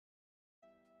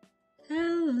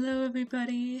Hello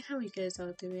everybody, how are you guys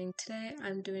all doing? Today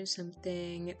I'm doing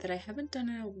something that I haven't done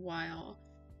in a while,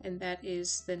 and that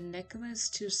is the Necklace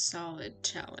to Solid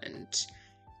challenge.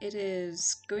 It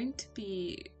is going to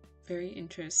be very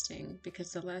interesting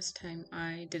because the last time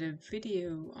I did a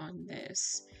video on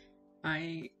this,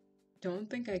 I don't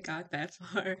think I got that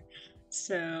far,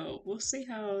 so we'll see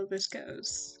how this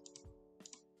goes.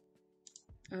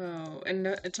 Oh, and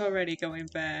it's already going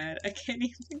bad. I can't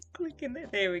even click in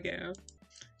it. There we go.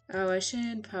 Oh, I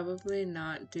should probably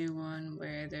not do one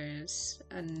where there's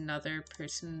another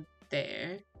person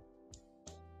there.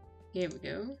 Here we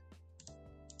go.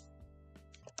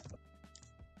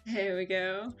 There we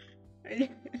go.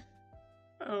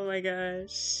 Oh my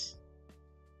gosh.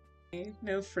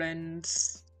 No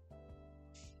friends.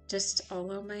 Just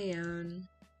all on my own.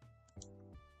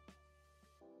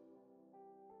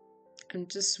 I'm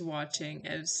just watching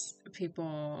as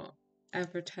people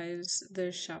advertise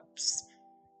their shops.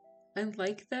 I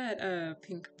like that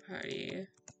pink party.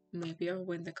 Maybe I'll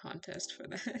win the contest for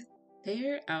that.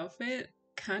 Their outfit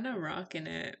kinda rocking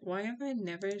it. Why have I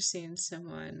never seen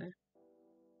someone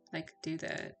like do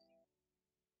that?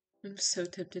 I'm so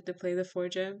tempted to play the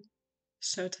 4-gem.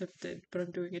 So tempted, but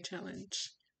I'm doing a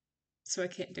challenge. So I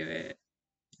can't do it.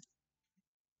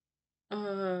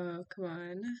 Oh, come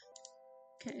on.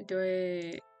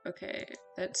 Okay, okay,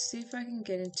 let's see if I can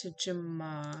get into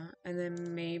Jama, and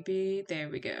then maybe, there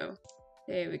we go.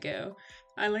 There we go.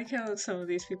 I like how some of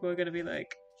these people are gonna be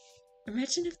like,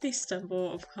 imagine if they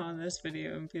stumble upon this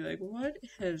video and be like, what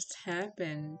has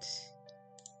happened?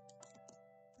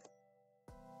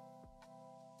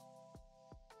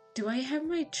 Do I have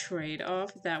my trade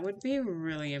off? That would be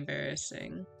really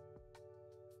embarrassing.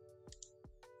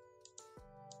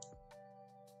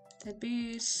 That'd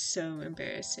be so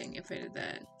embarrassing if I did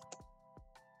that.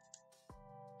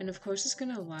 And of course it's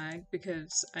gonna lag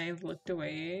because I looked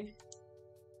away.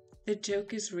 The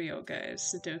joke is real,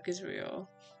 guys. The joke is real.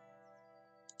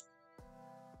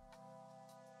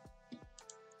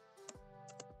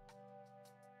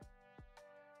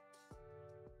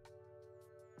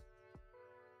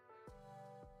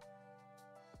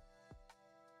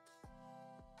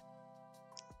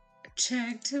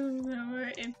 Check to lower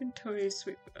inventory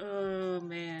sweep. Oh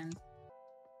man.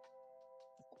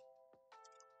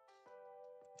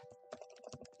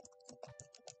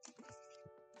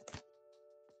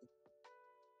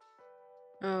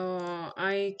 Oh,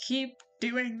 I keep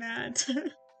doing that.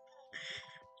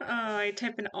 Oh, I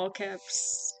type in all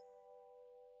caps.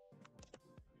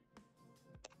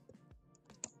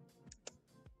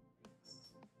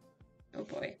 Oh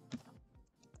boy.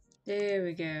 There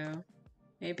we go.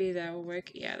 Maybe that will work.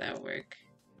 Yeah, that will work.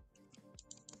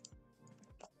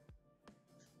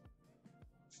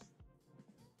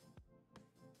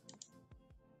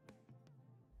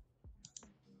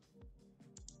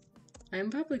 I'm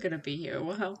probably gonna be here a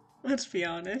while. Let's be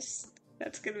honest.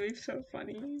 That's gonna be so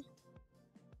funny.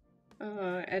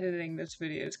 Editing this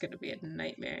video is gonna be a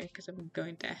nightmare because I'm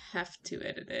going to have to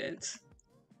edit it.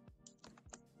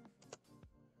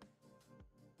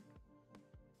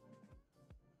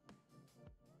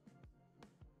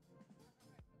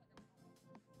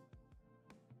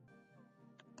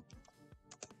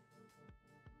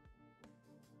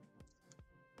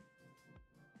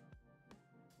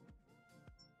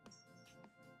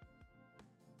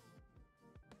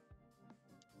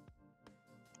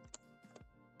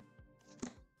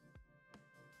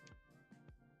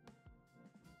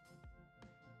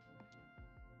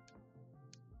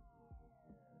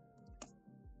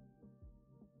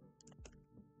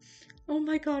 Oh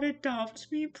my god,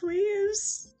 adopt me,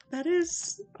 please! That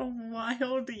is a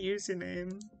wild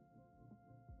username.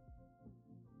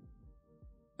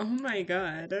 Oh my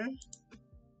god.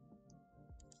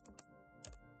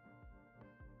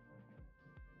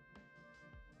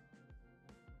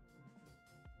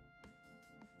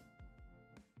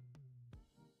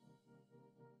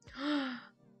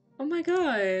 Oh my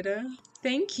god.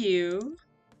 Thank you.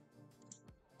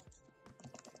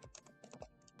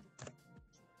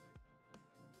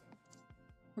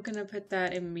 We're gonna put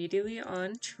that immediately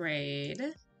on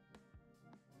trade.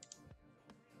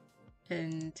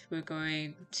 And we're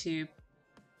going to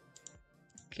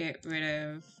get rid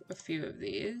of a few of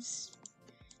these.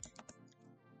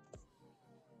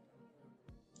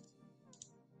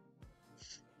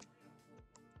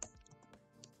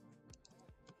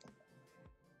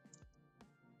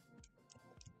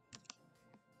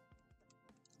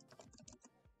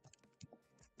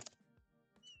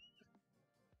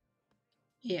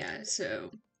 Yeah,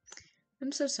 so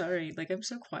I'm so sorry. Like, I'm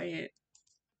so quiet.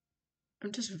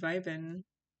 I'm just vibing.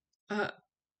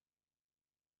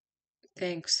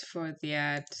 Thanks for the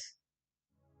ad,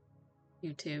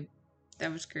 YouTube.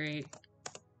 That was great.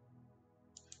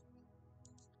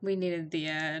 We needed the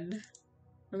ad.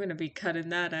 I'm gonna be cutting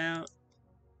that out.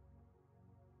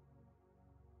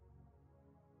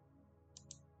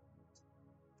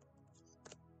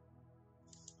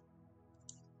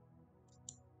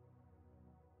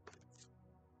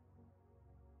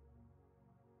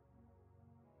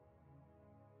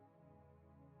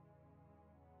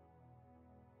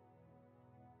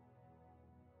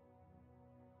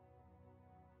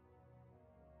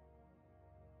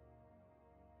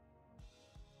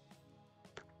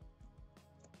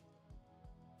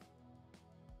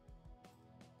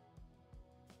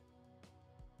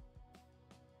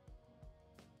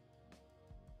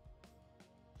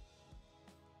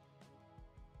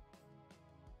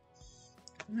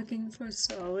 Looking for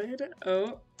solid.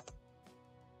 Oh.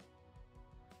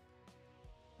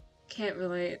 Can't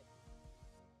relate.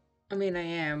 I mean, I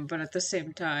am, but at the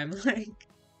same time, like...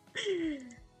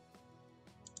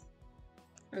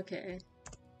 Okay.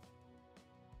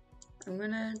 I'm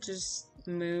gonna just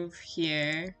move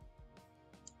here.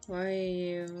 Why are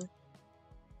you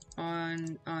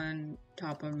on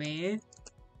top of me?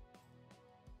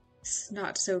 It's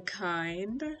not so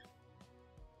kind.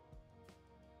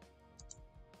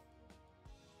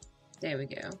 There we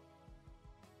go.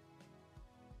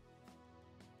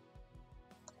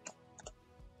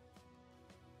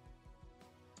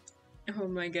 Oh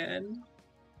my god.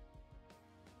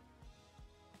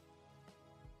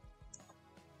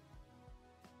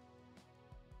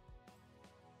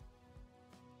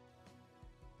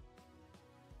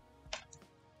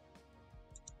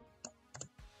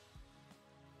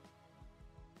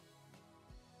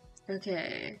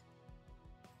 Okay.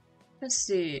 Let's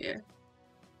see.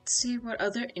 Let's see what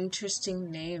other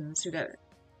interesting names we got.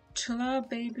 Chula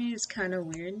Baby is kind of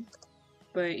weird,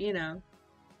 but you know,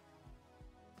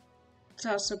 it's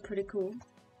also pretty cool.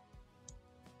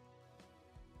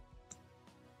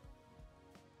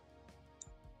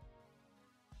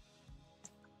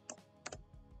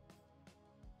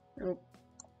 Oh.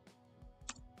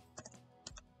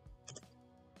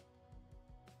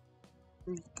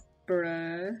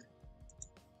 Bruh.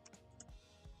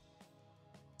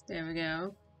 There we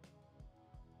go.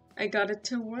 I got it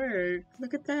to work.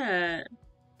 Look at that.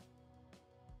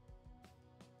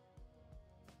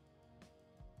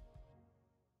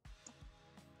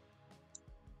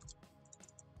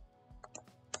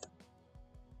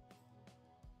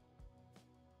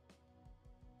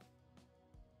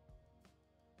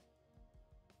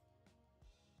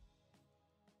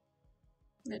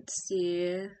 Let's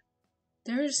see.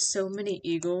 There's so many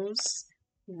eagles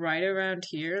right around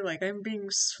here. Like, I'm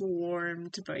being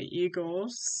swarmed by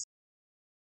eagles.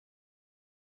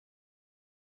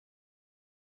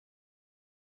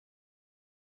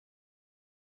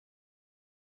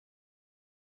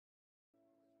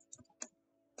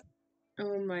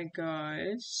 Oh my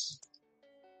gosh.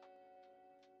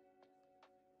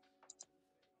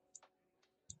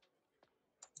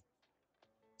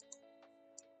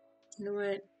 You know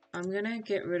what? I'm gonna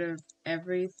get rid of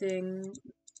everything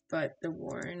but the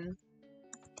warren.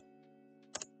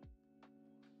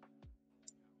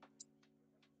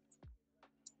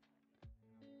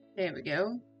 There we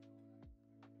go.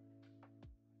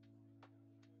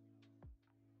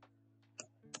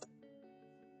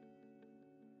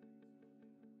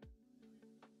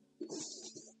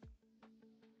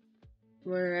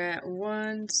 We're at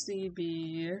 1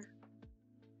 CB.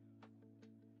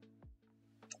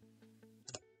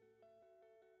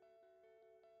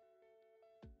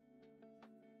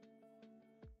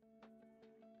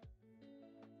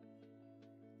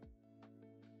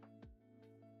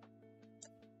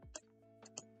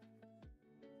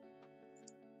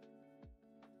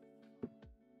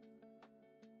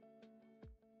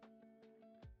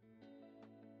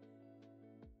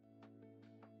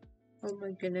 Oh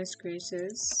my goodness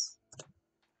gracious.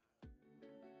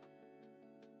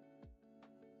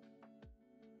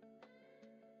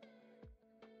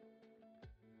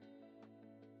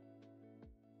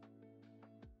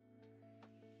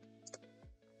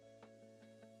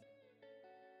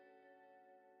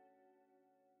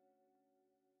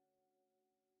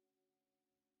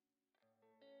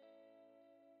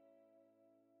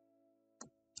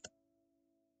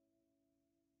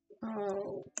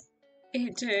 Oh,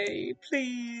 AJ,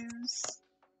 please.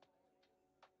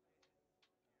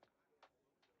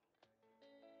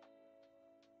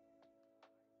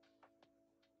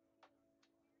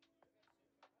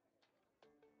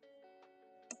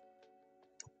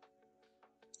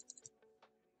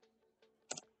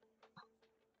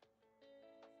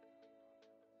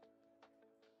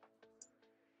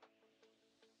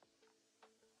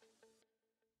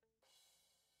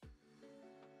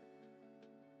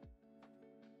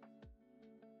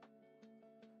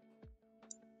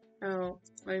 Oh,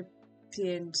 my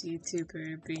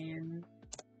PNGTUBER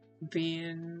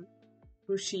being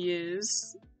who she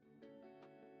is.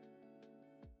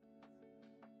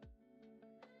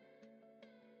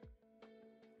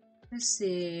 Let's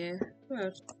see.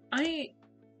 Well, I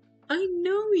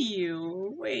know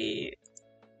you. Wait.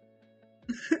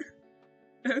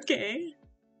 Okay.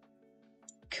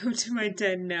 Go to my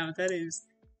den now. That is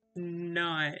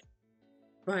not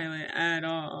violent at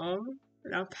all.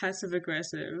 Not passive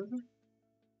aggressive.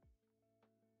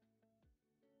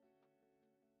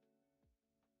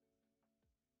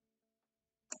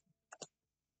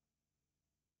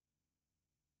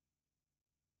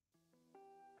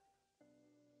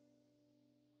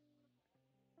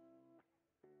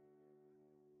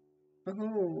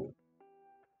 Oh,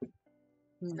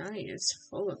 nice.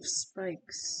 Full of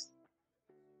spikes.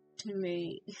 To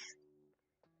make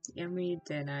yummy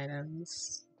den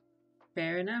items.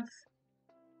 Fair enough.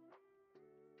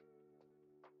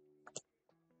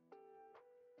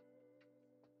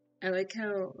 I like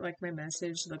how my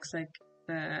message looks like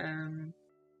the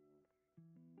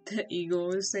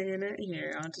eagle is saying it.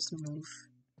 Here, I'll just move.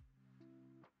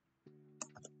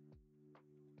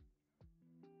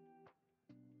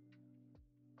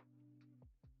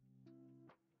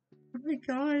 Oh my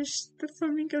gosh, the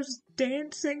flamingo's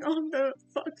dancing on the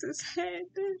fox's head.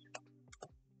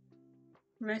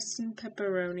 Rest in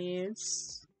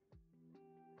pepperonis.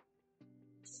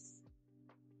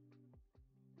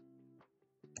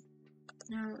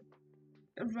 Now,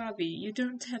 Robbie, you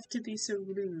don't have to be so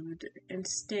rude and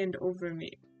stand over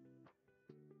me.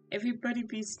 Everybody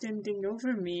be standing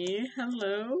over me.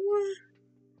 Hello?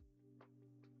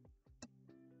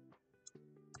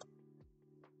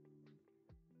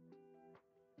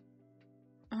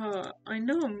 I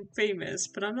know I'm famous,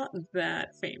 but I'm not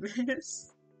that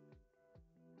famous.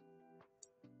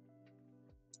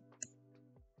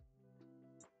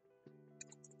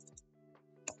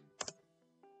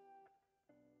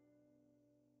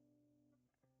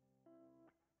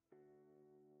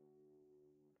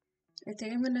 I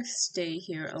think I'm gonna stay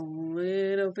here a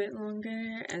little bit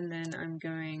longer, and then I'm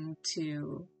going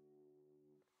to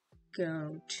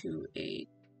go to a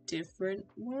different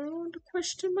world,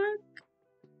 question mark?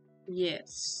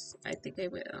 Yes, I think I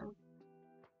will.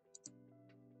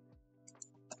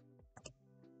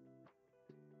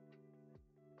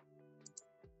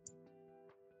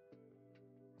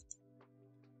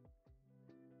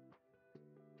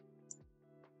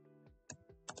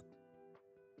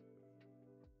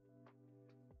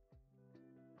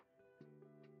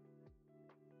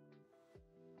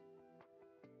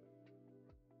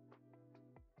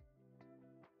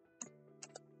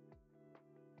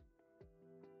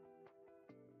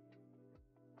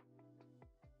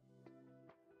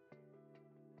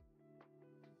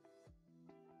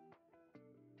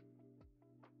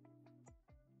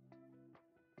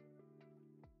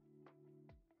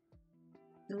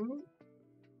 Oh.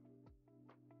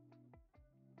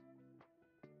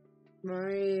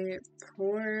 My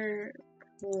poor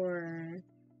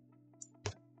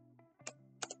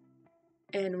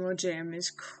Animal Jam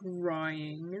is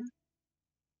crying.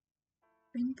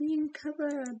 I'm being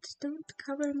covered. Don't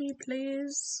cover me,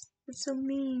 please. It's so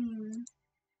mean.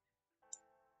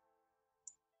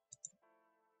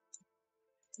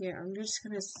 Yeah, I'm just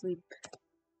gonna sleep.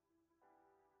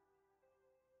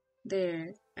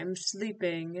 There, I'm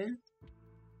sleeping.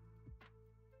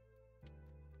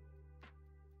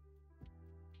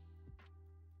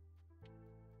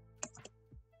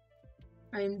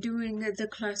 I'm doing the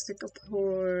classic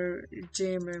poor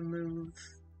jammer move.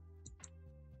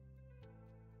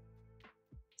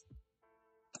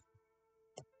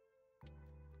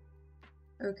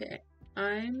 Okay,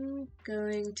 I'm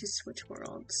going to switch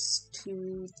worlds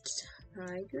to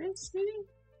Tigress, maybe?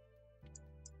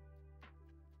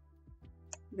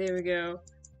 There we go.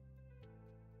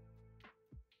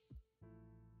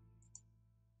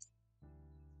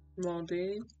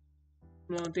 Moldy,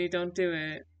 don't do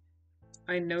it.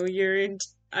 I know you're in.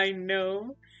 I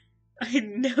know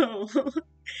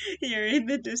you're in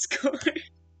the Discord.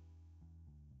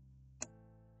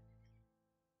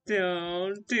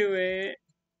 Don't do it.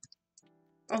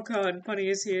 Oh god, Bunny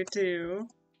is here too.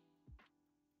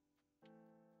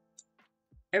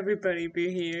 Everybody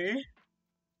be here.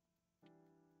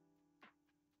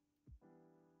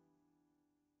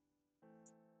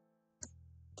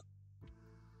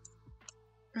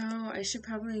 Oh, I should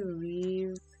probably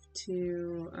leave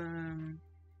to,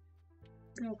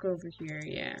 walk over here,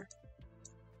 yeah.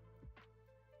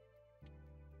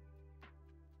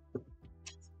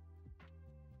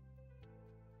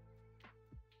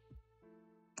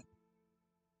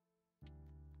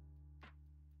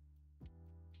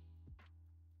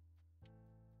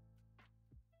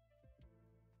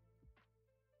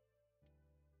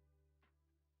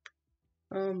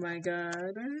 Oh my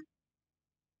god.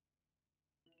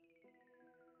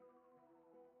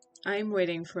 I'm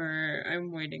waiting for.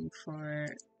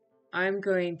 I'm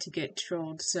going to get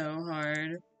trolled so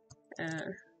hard.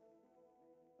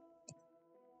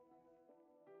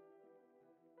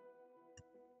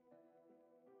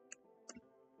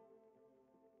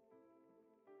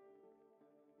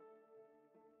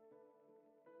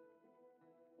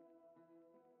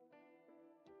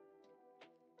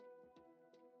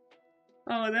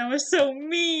 Oh, that was so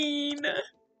mean!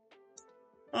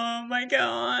 Oh my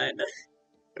god.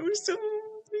 It was so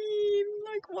mean.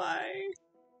 Like, why?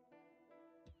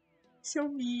 So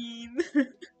mean.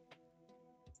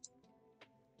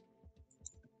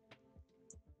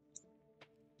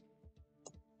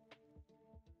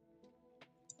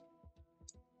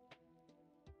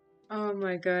 Oh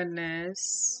my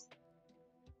goodness.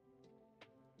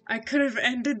 I could have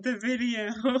ended the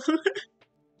video.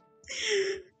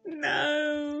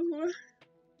 No.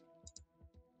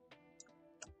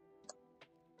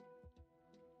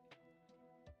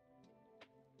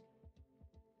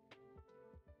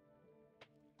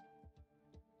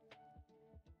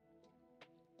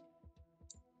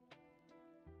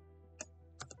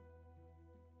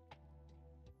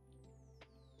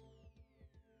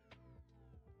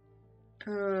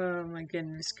 Oh my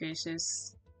goodness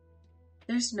gracious.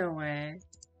 There's no way.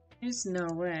 There's no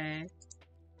way.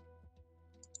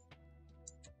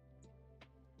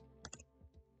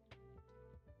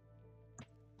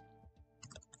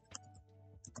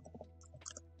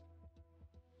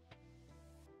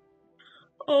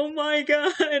 Oh my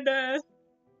god.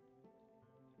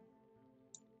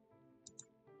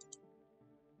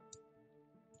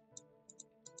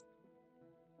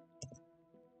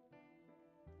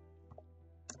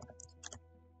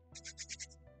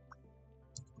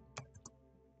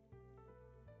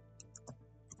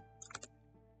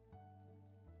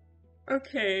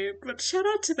 Okay, but shout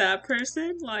out to that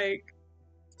person. Like,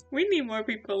 we need more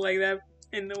people like that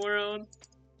in the world.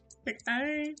 Like,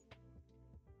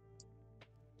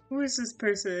 who is this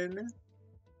person?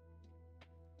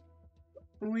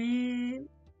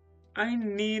 I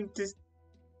need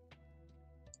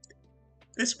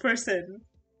this person.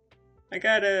 I'm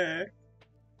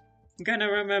gonna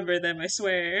remember them, I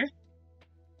swear.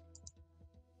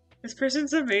 This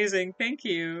person's amazing, thank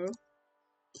you.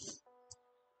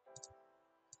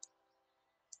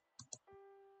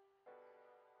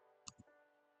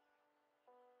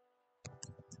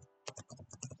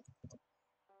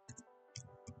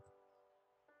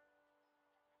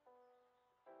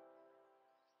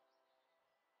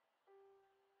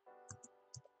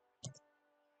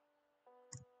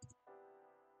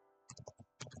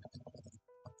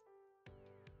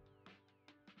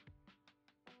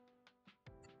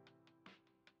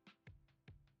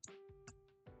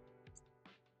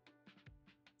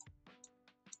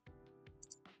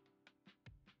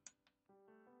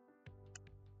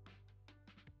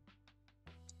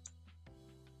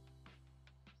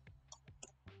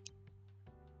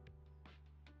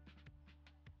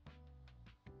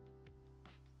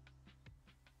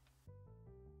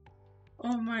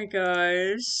 Oh my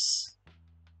gosh.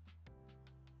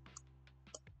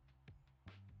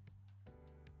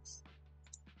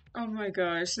 Oh my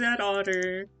gosh, that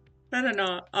otter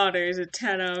is a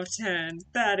 10 out of 10.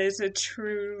 That's a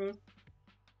true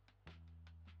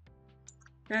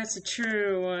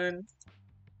one.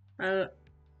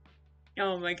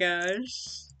 Oh my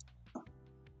gosh.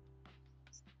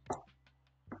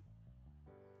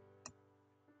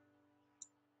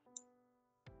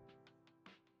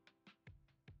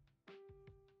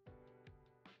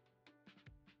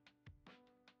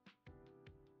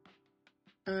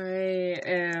 I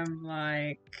am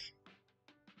like...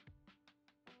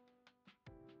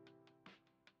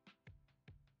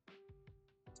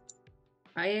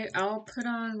 I'll put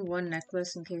on one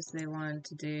necklace in case they want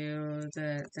to do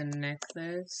the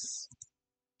necklace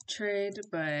trade,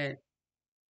 but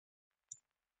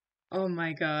oh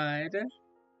my god.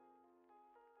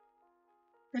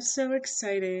 That's so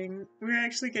exciting. We're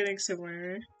actually getting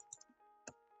somewhere.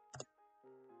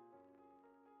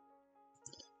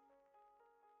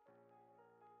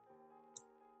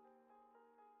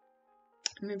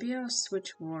 Maybe I'll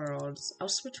switch worlds. I'll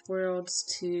switch worlds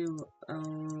to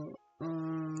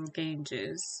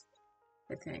Ganges,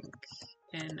 I think.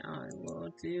 And I will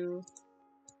do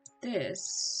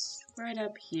this right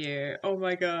up here. Oh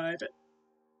my god.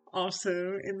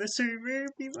 Also in the server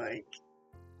be like,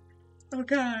 oh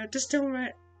god, just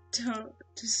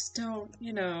don't,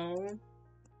 you know,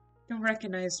 don't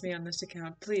recognize me on this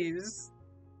account, please.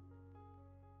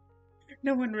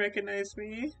 No one recognized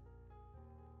me.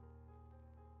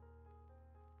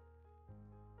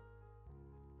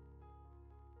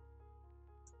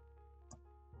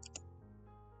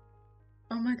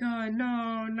 my god,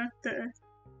 no, not the...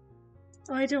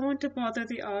 Oh, I don't want to bother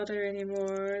the otter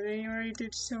anymore. They already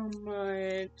did so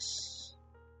much.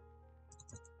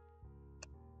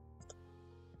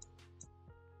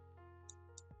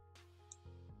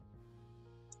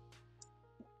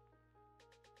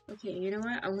 Okay, you know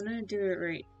what? I'm gonna do it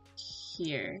right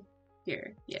here.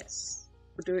 Here, yes.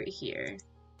 We'll do it here.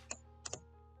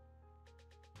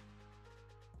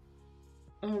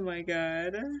 Oh my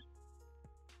god.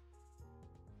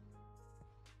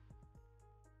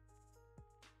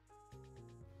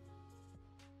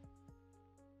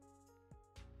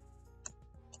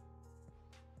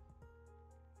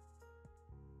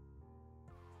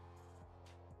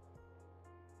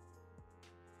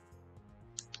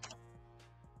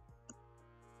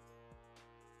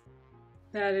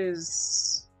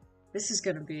 This is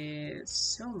gonna be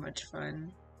so much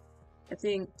fun. I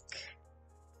think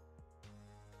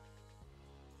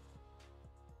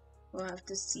we'll have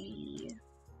to see.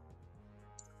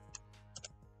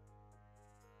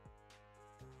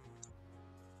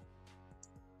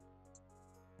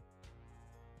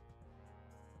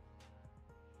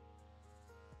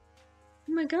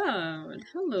 Oh my god,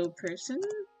 hello person.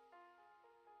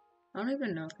 I don't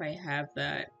even know if I have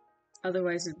that.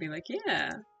 Otherwise it'd be like,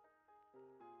 yeah.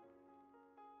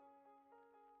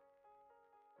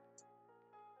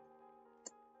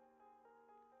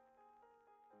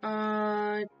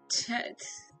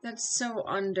 That's so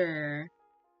under.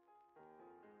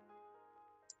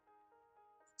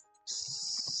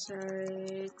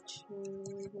 Sorry,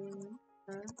 cheating.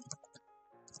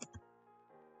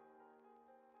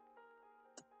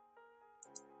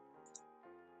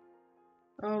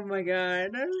 Oh my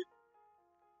god.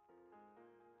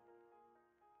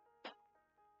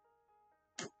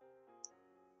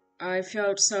 I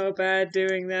felt so bad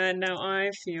doing that, now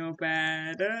I feel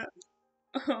bad.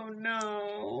 Oh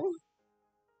no.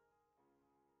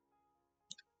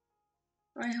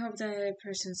 I hope that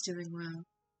person's doing well.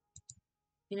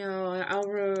 You know, I'll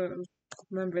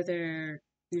remember their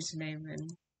username,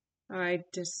 and I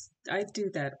do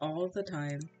that all the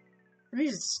time. I need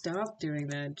to stop doing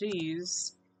that,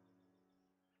 jeez.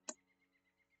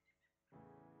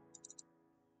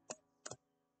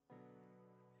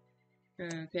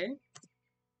 Okay.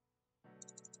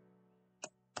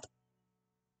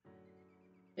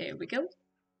 There we go.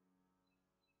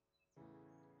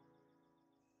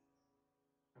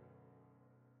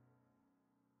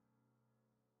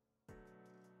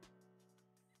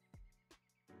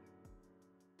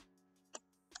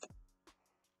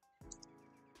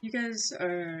 You guys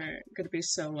are gonna be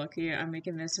so lucky. I'm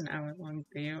making this an hour-long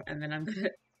video, and then I'm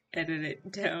gonna edit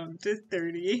it down to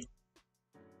 30.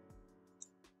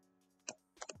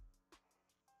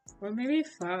 Or maybe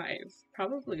 5.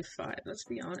 Probably 5, let's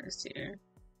be honest here.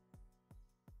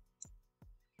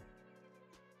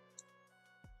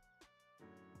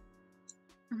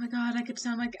 Oh my god, I could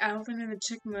sound like Alvin and the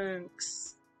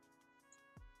Chipmunks.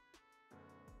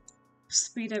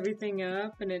 Speed everything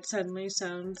up and it suddenly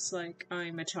sounds like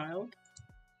I'm a child.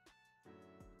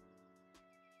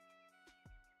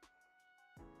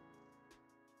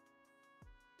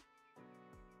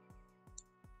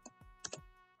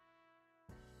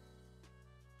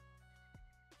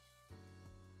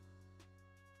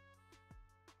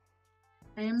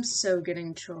 I am so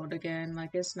getting trolled again,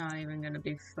 like it's not even gonna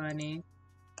be funny.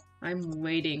 I'm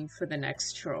waiting for the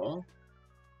next troll.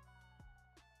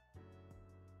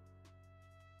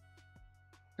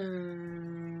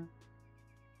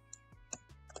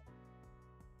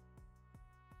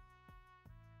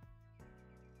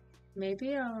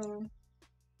 Maybe I'll...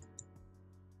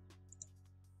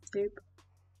 Boop.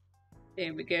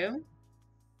 There we go.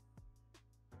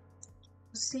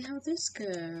 Let's see how this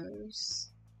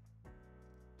goes.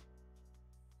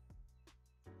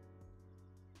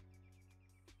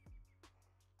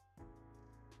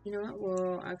 You know what?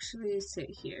 We'll actually sit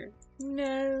here.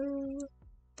 No!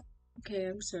 Okay,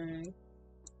 I'm sorry.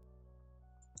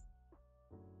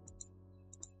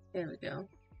 There we go.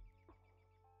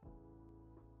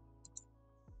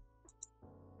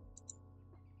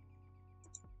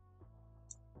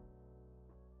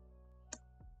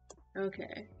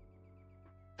 Okay.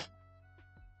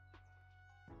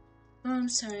 Oh, I'm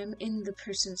sorry, I'm in the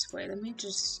person's way. Let me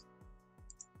just...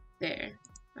 There.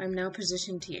 I'm now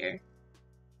positioned here.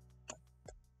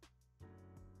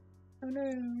 Oh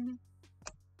no.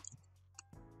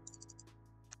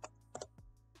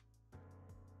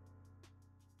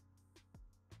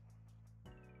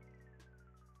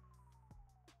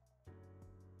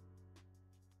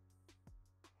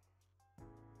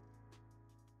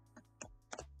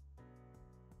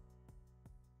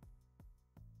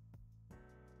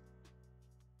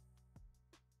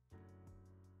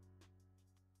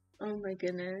 Oh my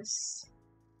goodness.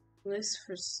 List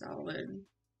for solid.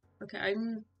 Okay,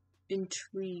 I'm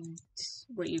intrigued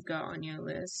what you got on your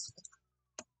list.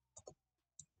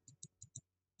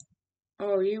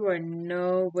 Oh, you are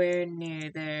nowhere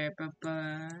near there,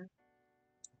 Bubba.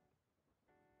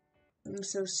 I'm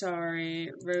so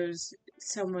sorry, Rose.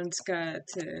 Someone's got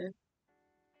to.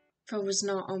 If I was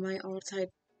not on my alt, I'd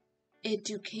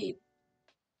educate.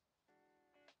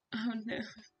 Oh no.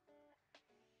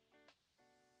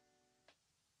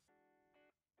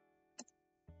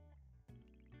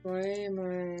 Why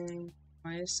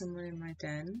is someone in my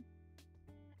den?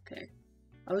 Okay.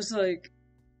 I was like,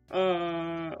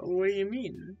 what do you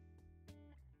mean?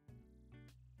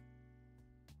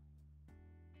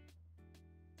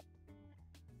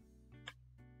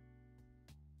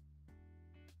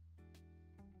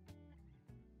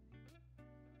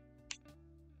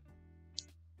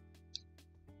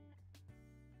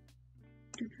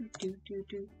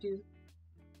 Do.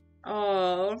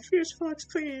 Oh, Fierce Fox,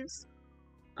 please.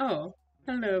 Oh,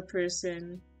 hello,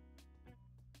 person.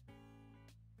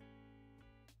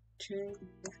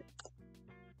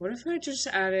 What if I just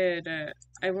added?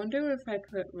 I wonder if I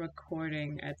put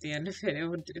recording at the end of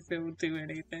it, if it would do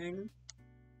anything.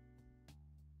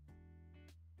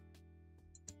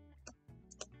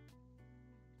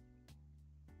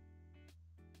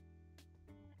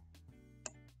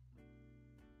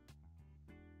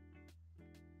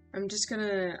 I'm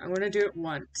gonna do it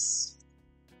once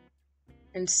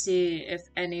and see if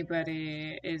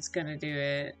anybody is gonna do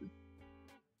it.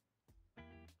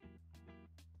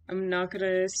 I'm not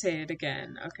gonna say it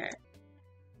again. Okay.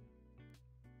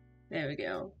 There we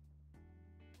go.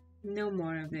 No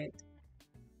more of it.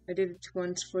 I did it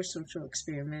once for social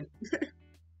experiment.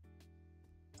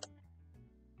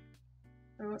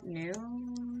 Oh, no.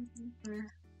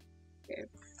 Okay,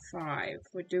 5.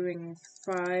 We're doing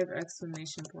 5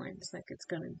 exclamation points, like it's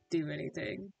gonna do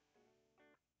anything.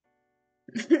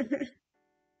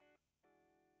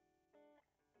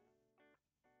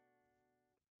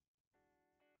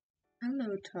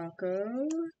 Hello, Taco.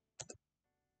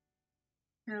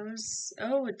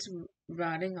 Oh, it's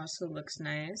rotting, also looks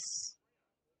nice.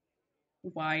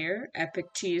 Wire,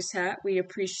 epic cheese hat. We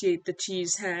appreciate the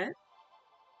cheese hat.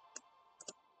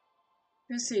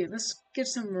 Let's see, let's get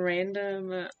some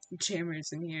random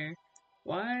jammers in here.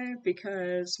 Why?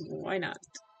 Because why not?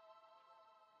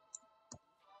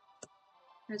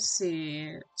 Let's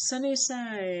see.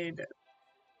 Sunnyside.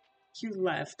 You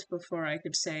left before I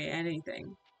could say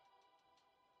anything.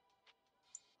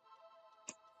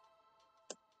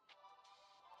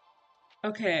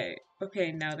 Okay,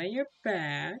 now that you're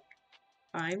back,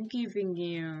 I'm giving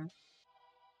you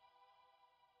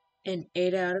an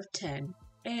 8 out of 10.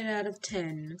 8 out of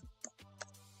 10.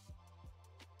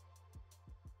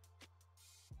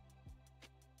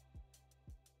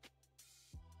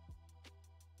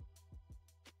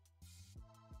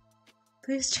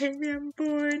 Please take me on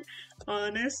board.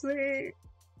 Honestly,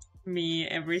 me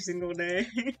every single day.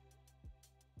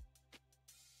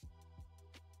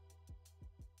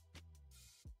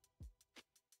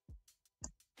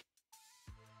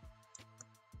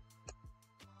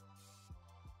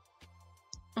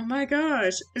 Oh my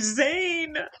gosh,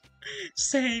 Zane!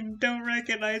 Zane, don't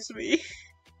recognize me.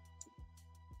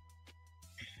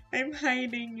 I'm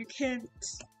hiding, you can't.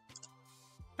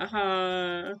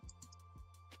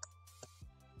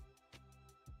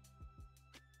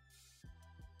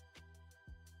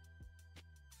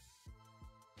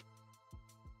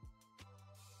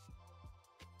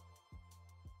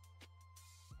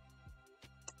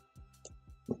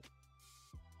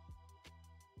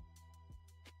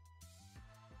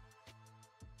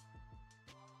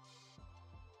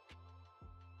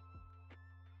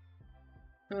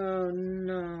 Oh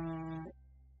no.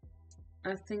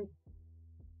 I think,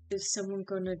 is someone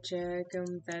gonna jag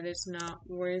him? That is not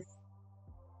worth.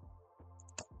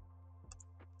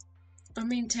 I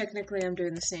mean, technically I'm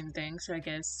doing the same thing, so I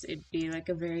guess it'd be like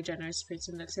a very generous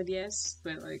person that said yes,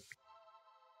 but like.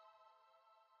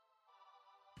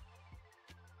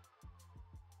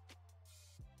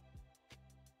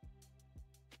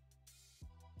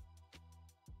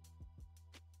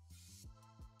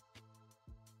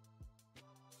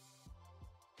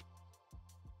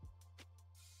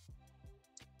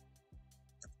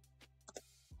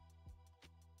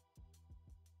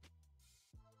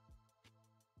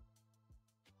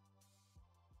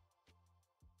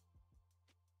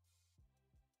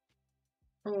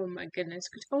 Oh my goodness.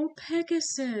 Oh,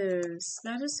 Pegasus!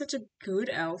 That is such a good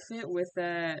outfit with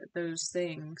those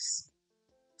things.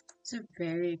 It's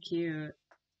very cute.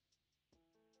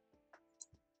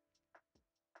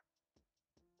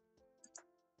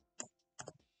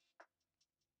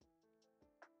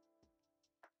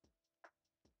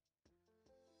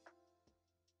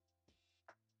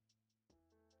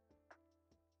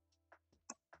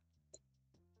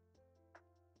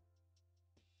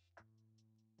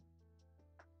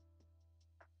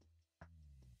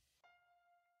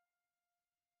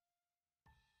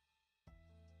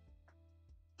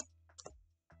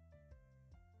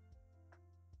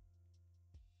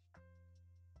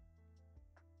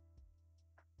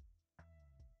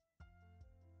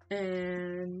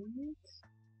 And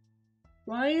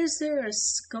why is there a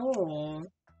skull?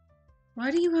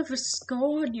 Why do you have a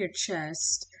skull on your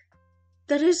chest?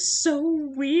 That is so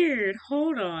weird.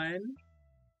 Hold on.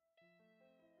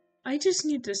 I just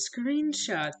need to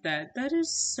screenshot that. That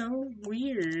is so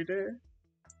weird.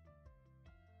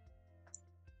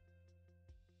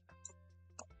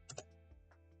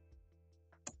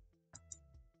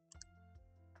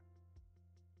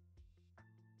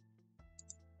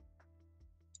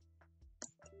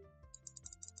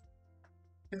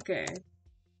 Okay.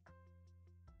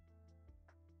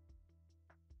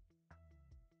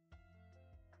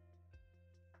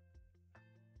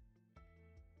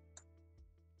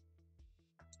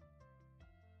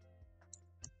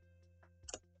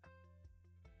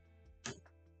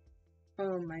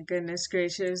 Oh my goodness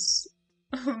gracious.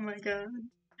 Oh my god.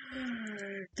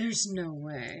 There's no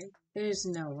way. There's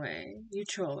no way. You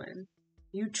trolling.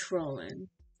 You trolling.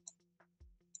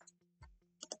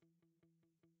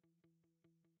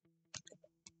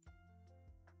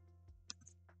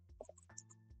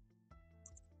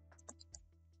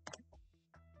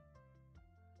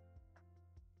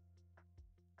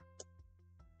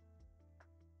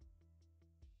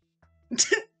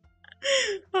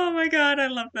 Oh my god, I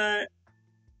love that.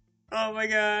 Oh my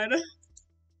god.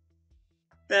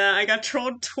 That I got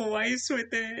trolled twice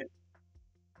with it.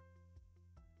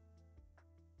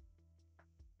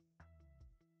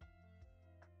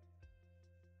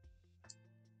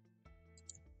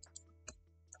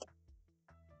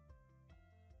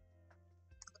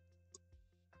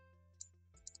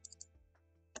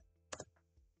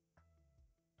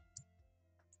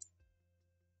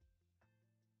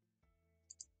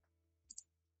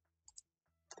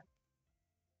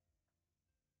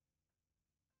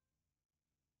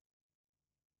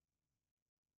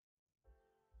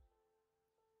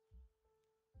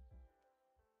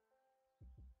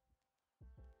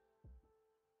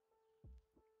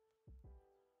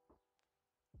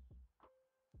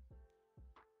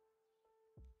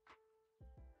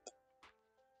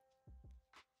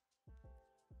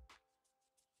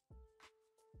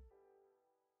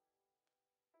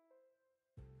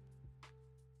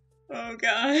 Oh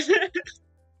god.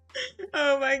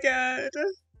 Oh my god.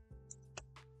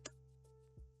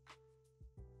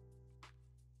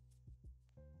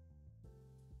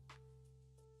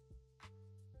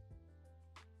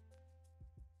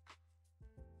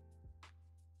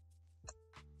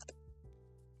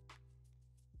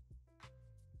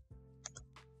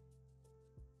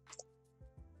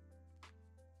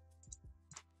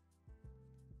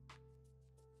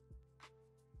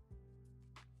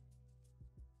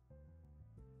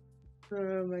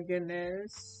 Oh my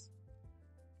goodness.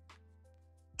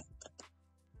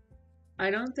 I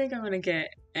don't think I'm gonna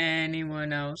get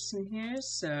anyone else in here,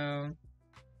 so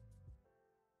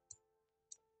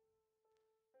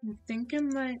I think I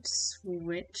might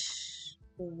switch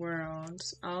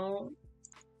worlds. I'll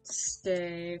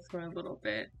stay for a little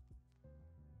bit.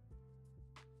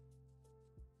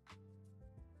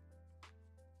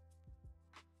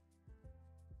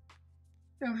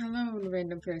 Oh, hello,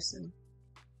 random person.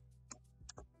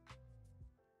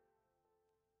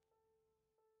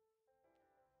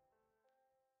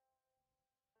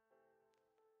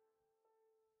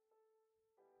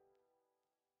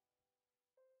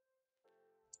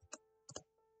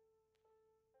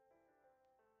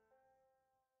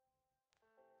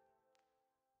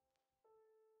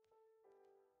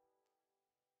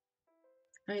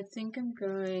 I think I'm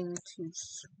going to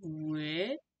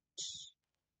switch.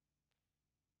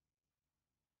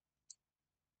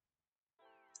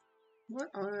 What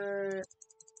are...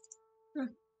 Huh.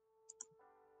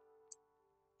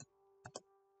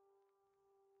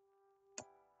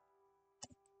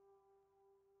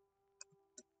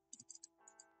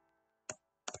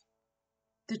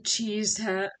 The cheese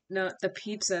hat, not the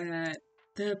pizza hat.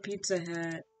 The pizza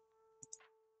hat.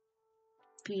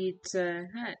 Pizza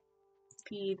Hut.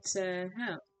 Pizza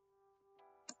Hut.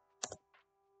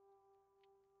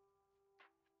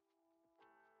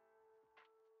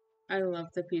 I love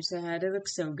the Pizza Hut. It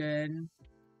looks so good.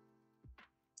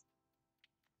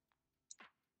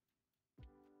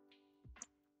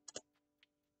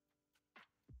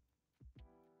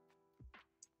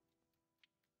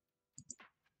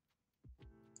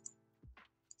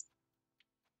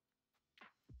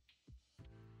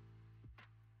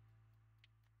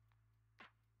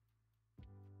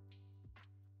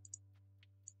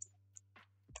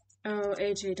 Oh,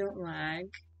 AJ, don't lag.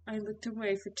 I looked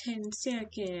away for 10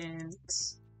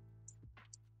 seconds.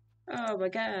 Oh my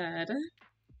god.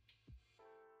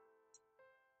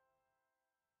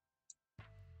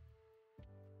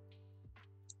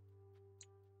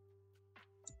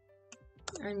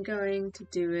 I'm going to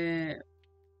do it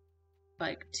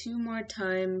like 2 more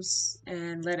times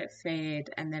and let it fade,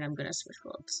 and then I'm gonna switch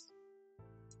worlds.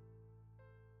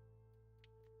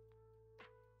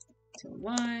 So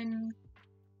 1.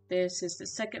 This is the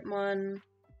second one.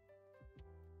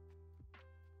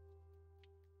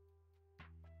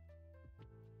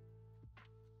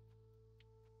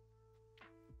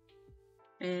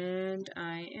 And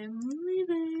I am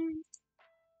leaving.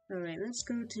 Alright, let's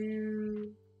go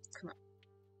to... Come on.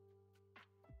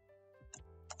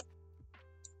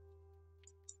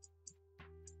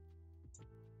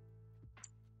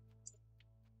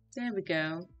 There we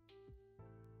go.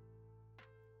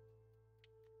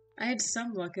 I had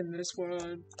some luck in this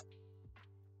world.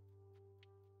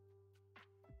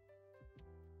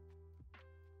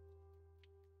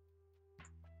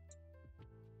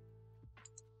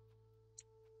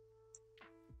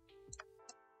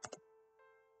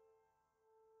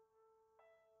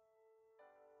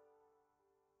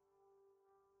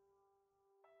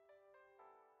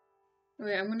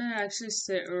 Wait, I'm gonna actually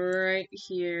sit right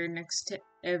here next to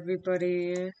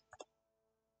everybody.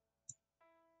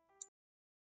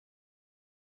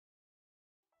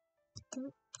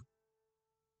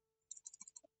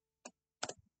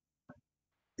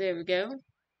 There we go.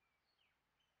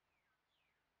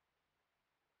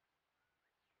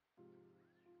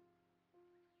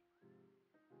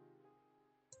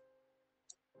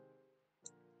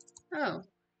 Oh,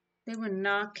 they were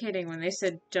not kidding when they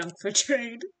said junk for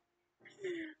trade.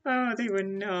 Oh, they were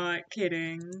not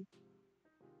kidding.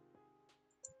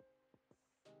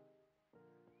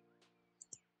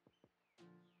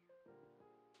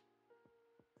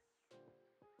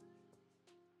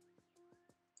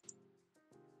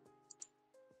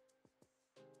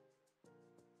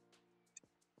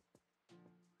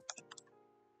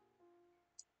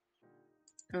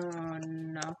 Oh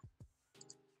no.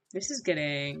 This is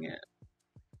getting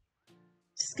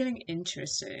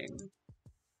interesting.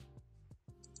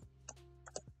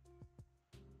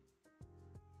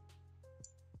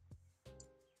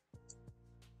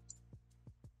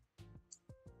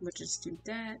 We'll just do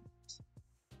that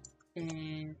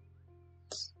and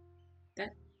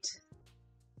that.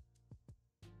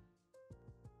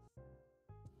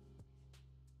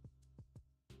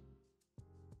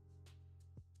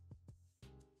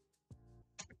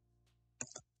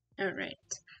 Alright.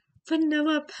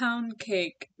 Vanilla pound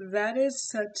cake. That is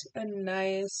such a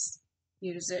nice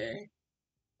user.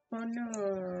 Oh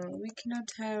no, we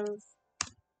cannot have...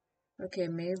 Okay,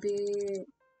 maybe